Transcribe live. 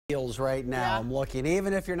Deals right now. Yeah. I'm looking,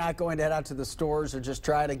 even if you're not going to head out to the stores or just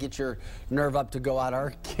try to get your nerve up to go out.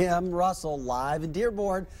 Our Kim Russell live in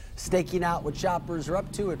Dearborn, staking out what shoppers are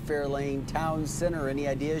up to at Fairlane Town Center. Any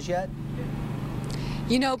ideas yet?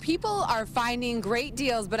 You know, people are finding great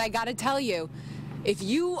deals, but I got to tell you, if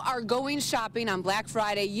you are going shopping on Black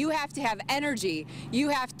Friday, you have to have energy. You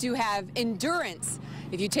have to have endurance.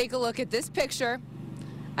 If you take a look at this picture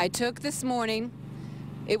I took this morning,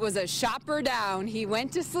 it was a shopper down. He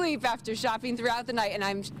went to sleep after shopping throughout the night, and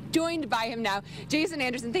I'm joined by him now. Jason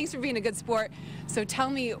Anderson, thanks for being a good sport. So tell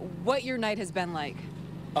me what your night has been like.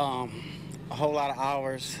 A whole lot of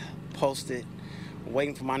hours posted,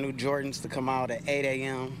 waiting for my new Jordans to come out at 8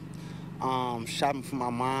 a.m., shopping for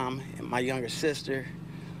my mom and my younger sister.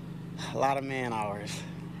 A lot of man hours.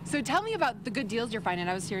 So tell me about the good deals you're finding.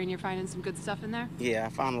 I was hearing you're finding some good stuff in there. Yeah, I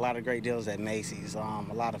found a lot of great deals at Macy's. A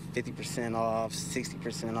lot of 50% off,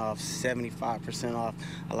 60% off, 75% off,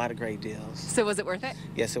 a lot of great deals. So was it worth it?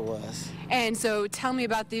 Yes, it was. And so tell me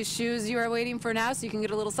about these shoes you are waiting for now so you can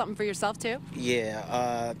get a little something for yourself too.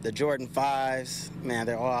 Yeah, the Jordan 5s, man,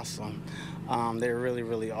 they're awesome. They're really,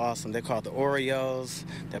 really awesome. They're called the Oreos.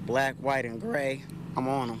 They're black, white, and gray. I'm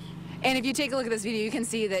on them. And if you take a look at this video, you can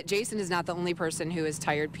see that Jason is not the only person who is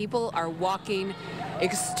tired. People are walking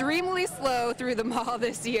extremely slow through the mall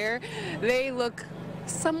this year. They look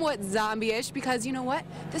somewhat zombie-ish because you know what?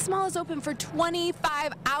 This mall is open for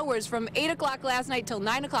 25 hours from 8 o'clock last night till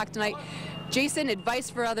 9 o'clock tonight. Jason, advice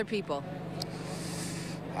for other people?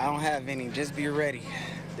 I don't have any. Just be ready.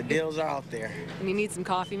 The deals are out there. And you need some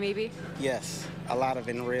coffee maybe? Yes, a lot of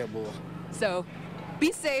it in Red Bull. So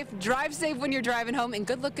be safe, drive safe when you're driving home, and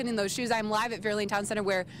good looking in those shoes. I'm live at Fairlane Town Center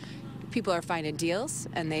where people are finding deals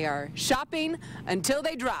and they are shopping until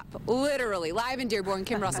they drop. Literally. Live in Dearborn,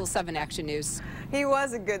 Kim Russell, 7 Action News. He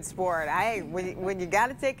was a good sport. When you got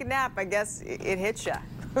to take a nap, I guess it hits you.